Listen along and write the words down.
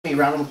Okay,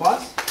 round of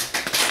applause.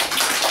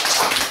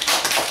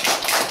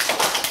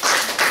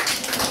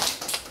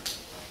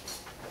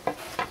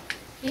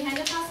 Behind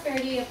the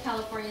prosperity of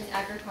California's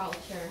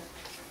agriculture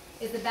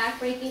is the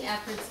backbreaking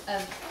efforts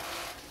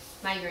of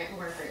migrant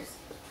workers.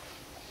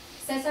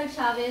 Cesar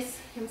Chavez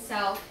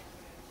himself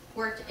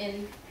worked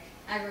in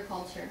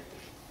agriculture.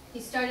 He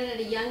started at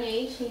a young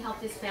age, he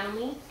helped his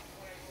family,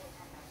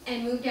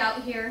 and moved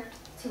out here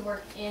to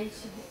work in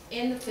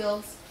the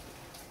fields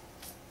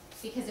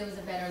because it was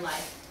a better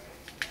life.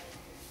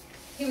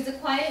 He was a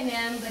quiet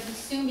man, but he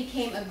soon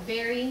became a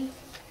very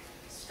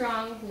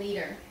strong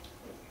leader.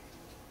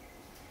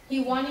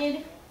 He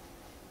wanted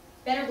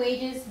better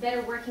wages,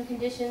 better working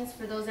conditions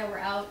for those that were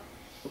out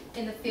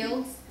in the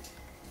fields.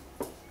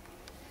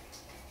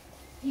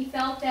 He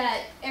felt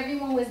that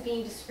everyone was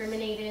being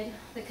discriminated.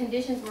 The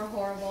conditions were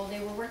horrible. They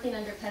were working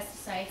under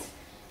pesticides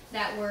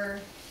that were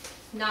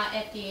not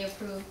FDA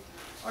approved,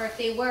 or if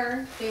they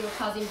were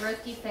causing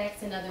birth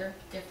defects and other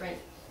different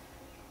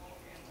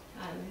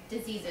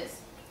diseases.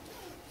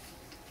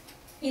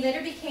 He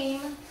later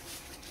became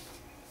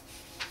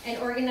and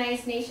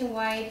organized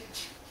nationwide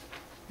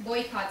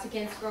boycotts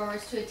against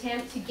growers to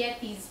attempt to get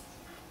these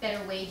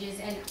better wages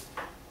and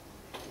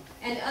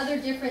other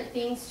different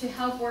things to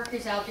help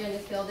workers out there in the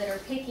field that are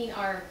picking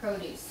our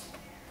produce.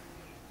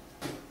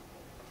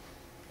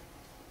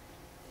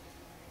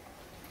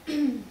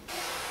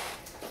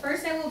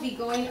 First, I will be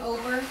going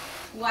over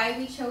why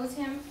we chose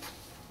him.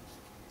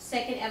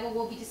 Second, Eva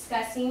will be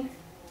discussing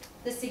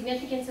the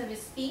significance of his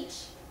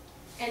speech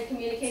and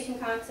communication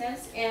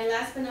concepts. And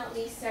last but not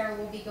least, Sarah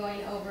will be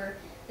going over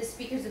the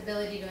speaker's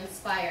ability to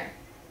inspire.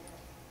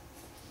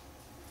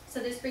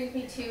 So this brings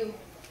me to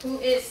who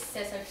is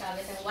Cesar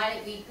Chavez and why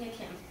did we pick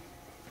him?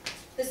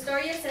 The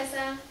story of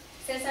Cesar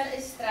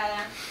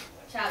Estrada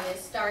Chavez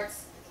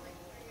starts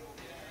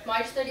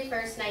March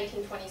 31st,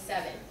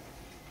 1927.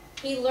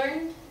 He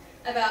learned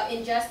about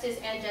injustice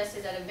and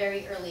justice at a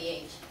very early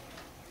age.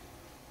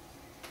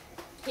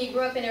 He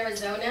grew up in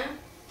Arizona,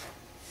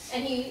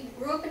 and he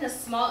grew up in a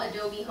small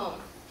adobe home.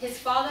 His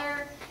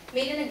father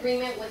made an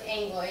agreement with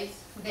Angloids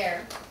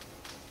there,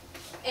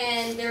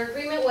 and their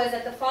agreement was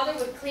that the father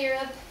would clear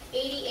up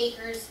 80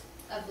 acres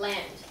of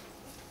land,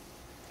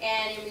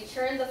 and in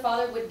return the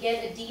father would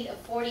get a deed of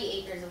 40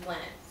 acres of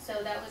land.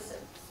 So that was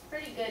a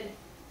pretty good,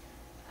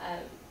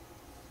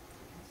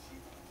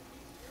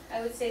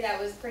 I would say that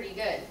was pretty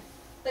good.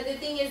 But the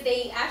thing is,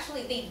 they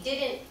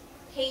didn't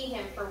pay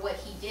him for what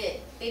he did.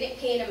 They didn't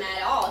pay him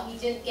at all. He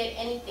didn't get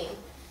anything.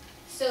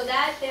 So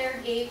that there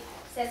gave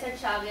Cesar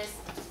Chavez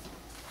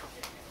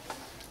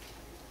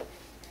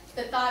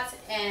the thoughts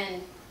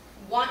and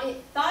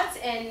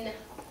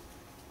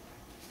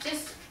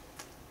just,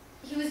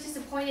 he was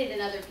disappointed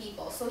in other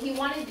people. So he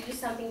wanted to do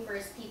something for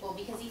his people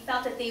because he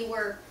felt that they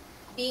were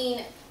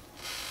being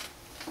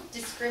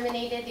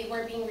discriminated, they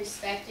weren't being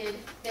respected.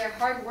 They're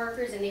hard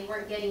workers and they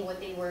weren't getting what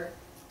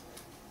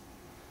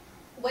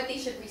they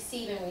should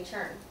receive in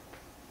return.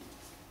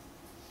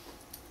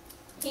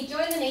 He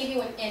joined the Navy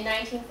in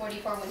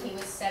 1944 when he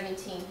was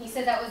 17. He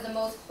said that was the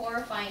most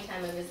horrifying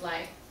time of his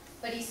life,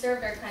 but he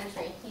served our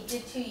country. He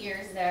did 2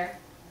 years there,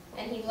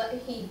 and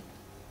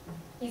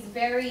he's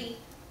very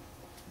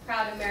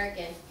proud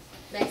American,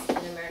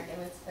 Mexican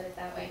American, let's put it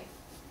that way.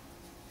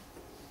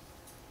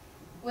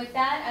 With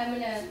that, I'm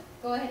going to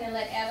go ahead and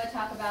let Eva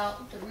talk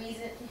about the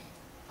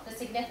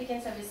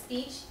significance of his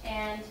speech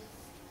and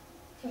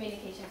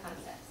communication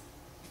concepts.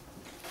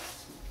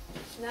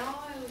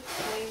 Now I will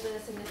explain the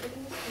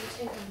significance of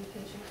speech and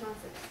communication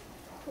concepts.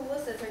 Who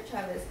was Cesar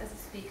Chavez as a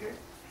speaker?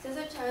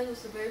 Cesar Chavez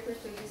was a very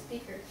persuasive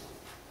speaker.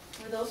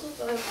 For those who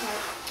felt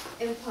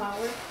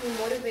empowered and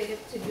motivated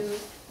to do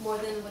more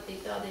than what they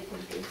thought they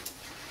could do,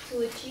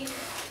 to achieve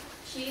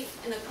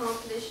and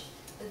accomplish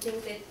the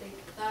things that they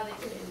thought they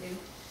couldn't do.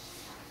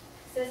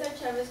 Cesar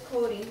Chavez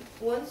quoting,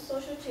 "Once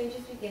social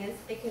changes begins,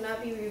 it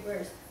cannot be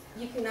reversed.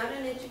 You cannot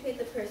uneducate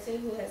the person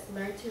who has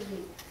learned to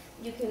read.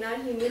 You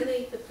cannot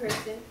humiliate the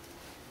person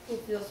who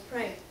feels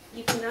pride.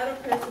 You cannot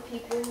oppress the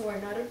people who are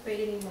not afraid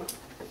anymore.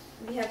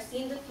 We have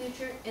seen the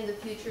future, and the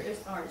future is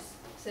ours,"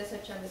 Cesar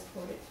Chavez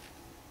quoted.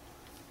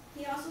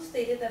 He also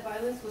stated that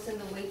violence wasn't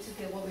the way to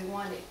get what we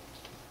wanted.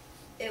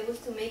 It was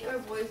to make our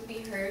voice be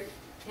heard,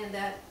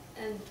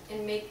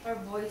 and make our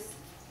voice,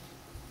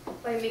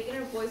 by making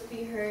our voice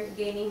be heard,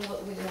 gaining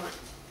what we want.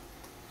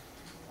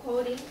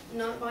 Quoting,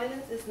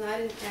 "Nonviolence is not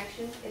an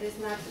action, it is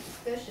not a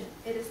discussion.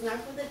 It is not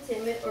for the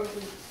timid or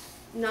weak.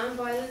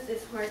 Nonviolence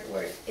is hard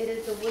work. It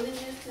is the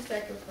willingness to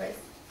sacrifice.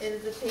 It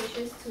is the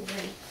patience to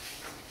win."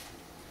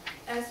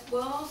 As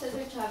well,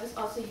 Cesar Chavez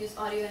also used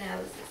audio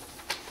analysis,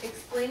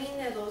 explaining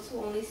that those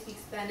who only speak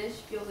Spanish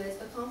feel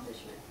less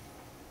accomplishment.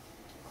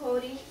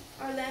 Quoting,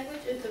 "Our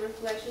language is the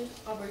reflection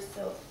of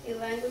ourselves. A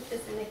language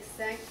is an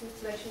exact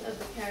reflection of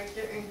the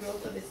character and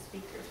growth of its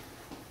speaker."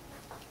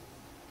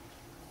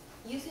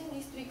 Using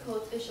these 3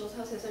 quotes, it shows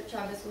how Cesar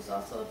Chavez was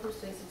also a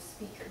persuasive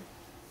speaker.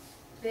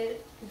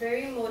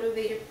 Very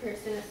motivated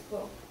person as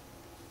well.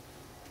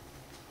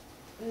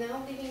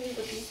 Now leaving you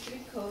with these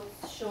 3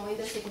 quotes showing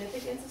the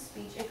significance of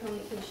speech and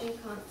communication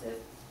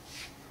concepts,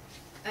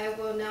 I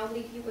will now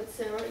leave you with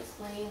Sarah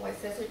explaining why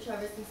Cesar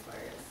Chavez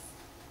inspired us.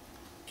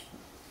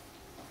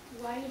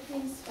 Why did he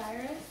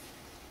inspire us?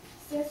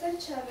 Cesar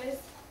Chavez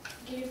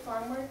gave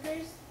farm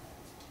workers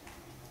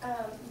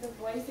the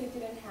voice they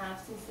didn't have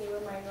since they were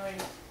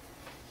minorities.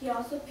 He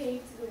also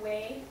paved the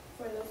way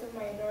for those of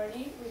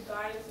minority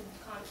regardless of the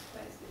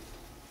consequences.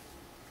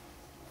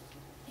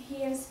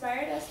 He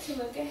inspired us to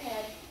look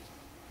ahead,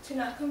 to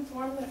not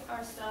conform with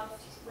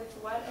ourselves with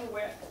what or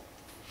where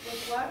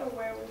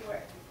we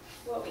were,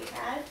 what we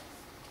had,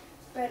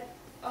 but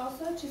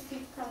also to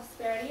seek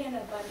prosperity and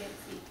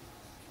abundancy.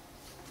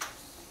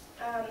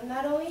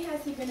 Not only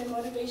has he been a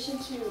motivation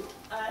to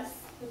us,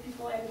 the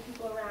people and the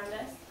people around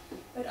us,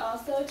 but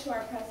also to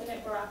our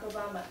President Barack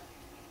Obama.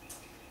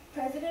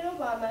 President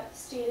Obama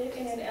stated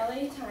in an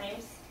LA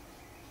Times,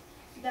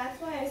 "That's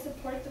why I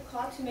support the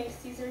call to make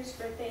Caesar's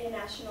birthday a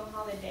national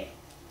holiday.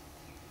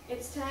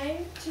 It's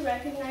time to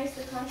recognize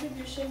the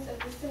contributions of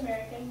this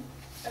American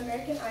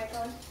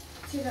icon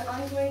to the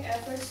ongoing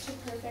efforts to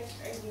perfect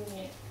our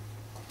union."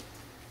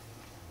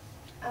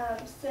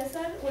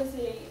 Cesar was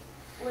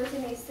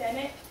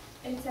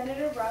in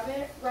Senator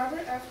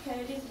Robert F.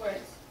 Kennedy's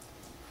words,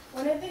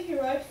 "One of the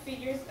heroic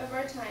figures of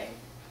our time,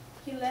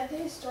 he led the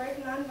historic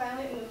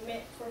nonviolent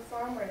movement for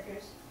farm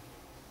workers'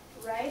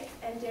 rights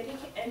and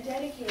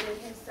dedicated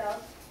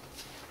himself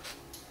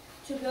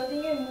to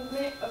building a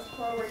movement of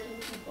poor working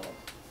people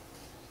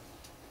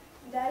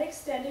that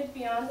extended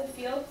beyond the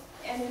fields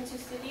and into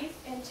cities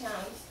and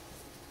towns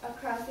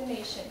across the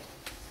nation.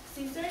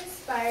 Caesar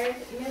inspired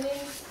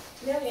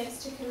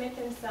millions to commit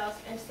themselves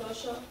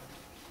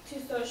to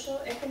social,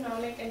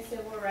 economic, and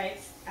civil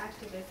rights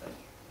activism,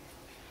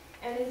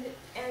 and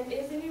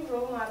is a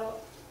role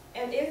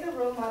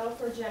model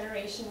for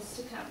generations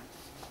to come."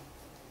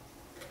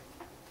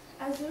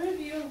 As a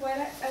review of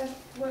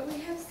what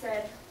we have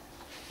said,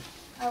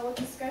 I will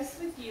discuss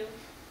with you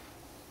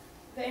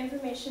the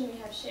information we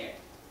have shared.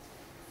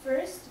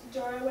 First,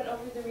 Dora went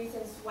over the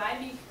reasons why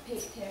we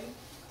picked him,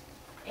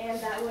 and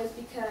that was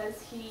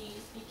because he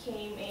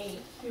became a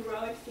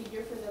heroic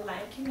figure for the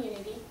Latin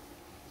community.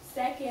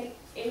 Second,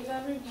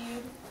 Ava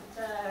reviewed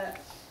the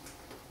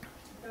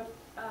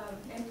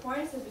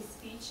importance of his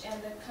speech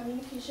and the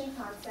communication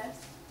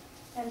concepts.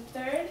 And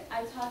third,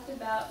 I talked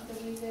about the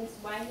reasons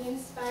why he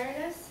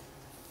inspired us.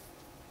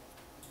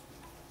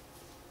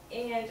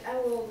 And I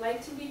would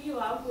like to leave you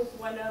off with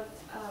one of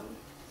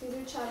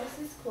Cesar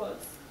Chavez's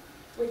quotes,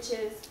 which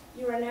is,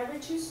 you are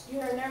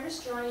never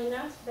strong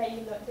enough that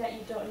you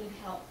don't need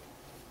help."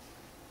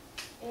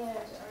 And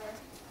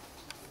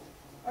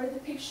or the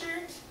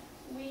picture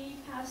we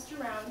passed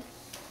around,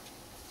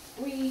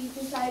 we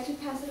decided to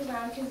pass it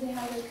around because they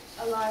have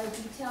a lot of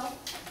detail.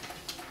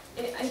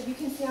 As you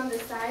can see on the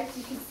sides,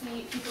 you can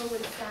see people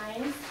with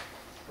signs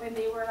when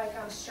they were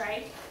on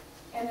strike.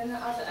 And then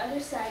on the other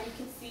side, you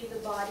can see the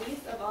bodies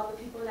of all the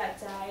people that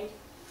died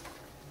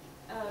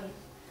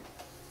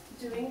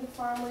doing the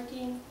farm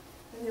working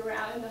when they were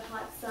out in the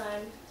hot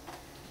sun.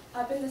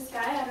 Up in the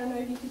sky, I don't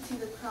know if you can see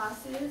the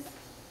crosses.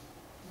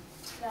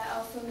 That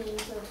also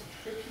means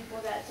the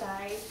people that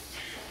died,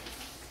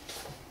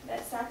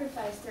 that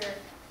sacrificed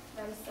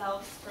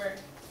themselves for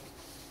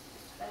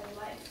better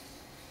life.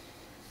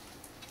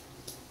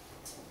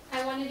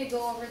 I wanted to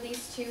go over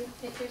these two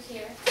pictures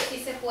here.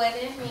 Si se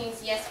puede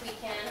means yes we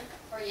can,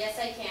 or yes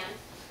I can.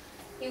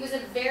 He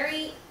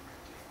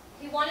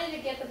wanted to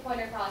get the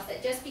point across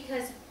that just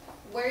because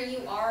where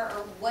you are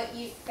or what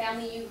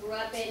family you grew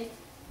up in,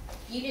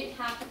 you didn't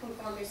have to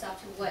conform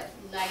yourself to what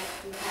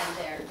life you had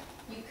there.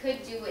 You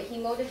could do it. He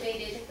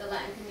motivated the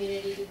Latin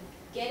community to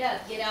get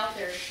up, get out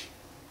there,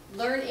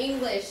 learn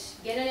English,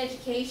 get an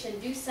education,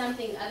 do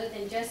something other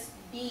than just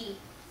be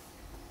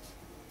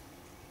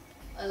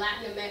a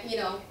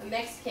a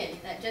Mexican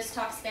that just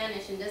talks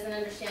Spanish and doesn't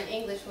understand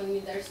English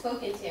when they're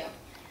spoken to.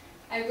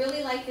 I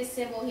really like this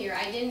symbol here.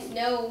 I didn't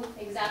know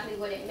exactly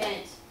what it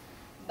meant,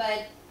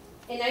 but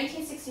in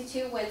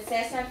 1962, when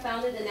Cesar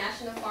founded the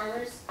National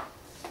Farmers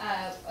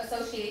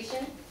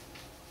Association,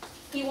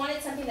 he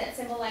wanted something that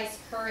symbolized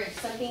courage,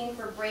 something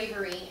for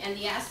bravery, and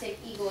the Aztec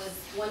eagle is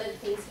one of the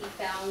things he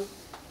found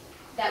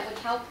that would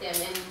help them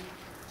and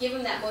give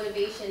them that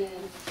motivation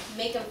and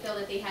make them feel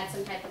that they had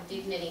some type of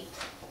dignity.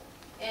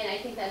 And I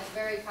think that's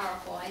very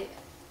powerful.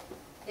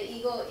 The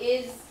eagle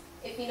is,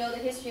 if you know the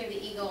history of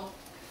the eagle,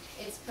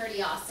 it's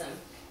pretty awesome.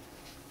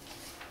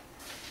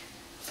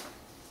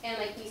 And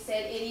like we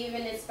said, it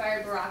even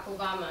inspired Barack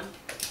Obama.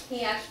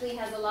 He actually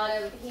has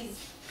he's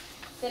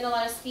done a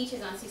lot of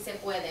speeches on Si se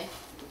puede.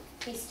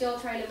 He's still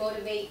trying to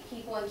motivate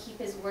people and keep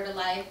his word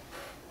alive.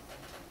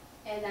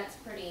 And that's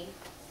pretty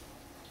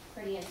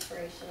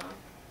inspirational.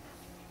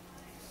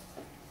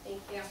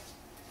 Thank you.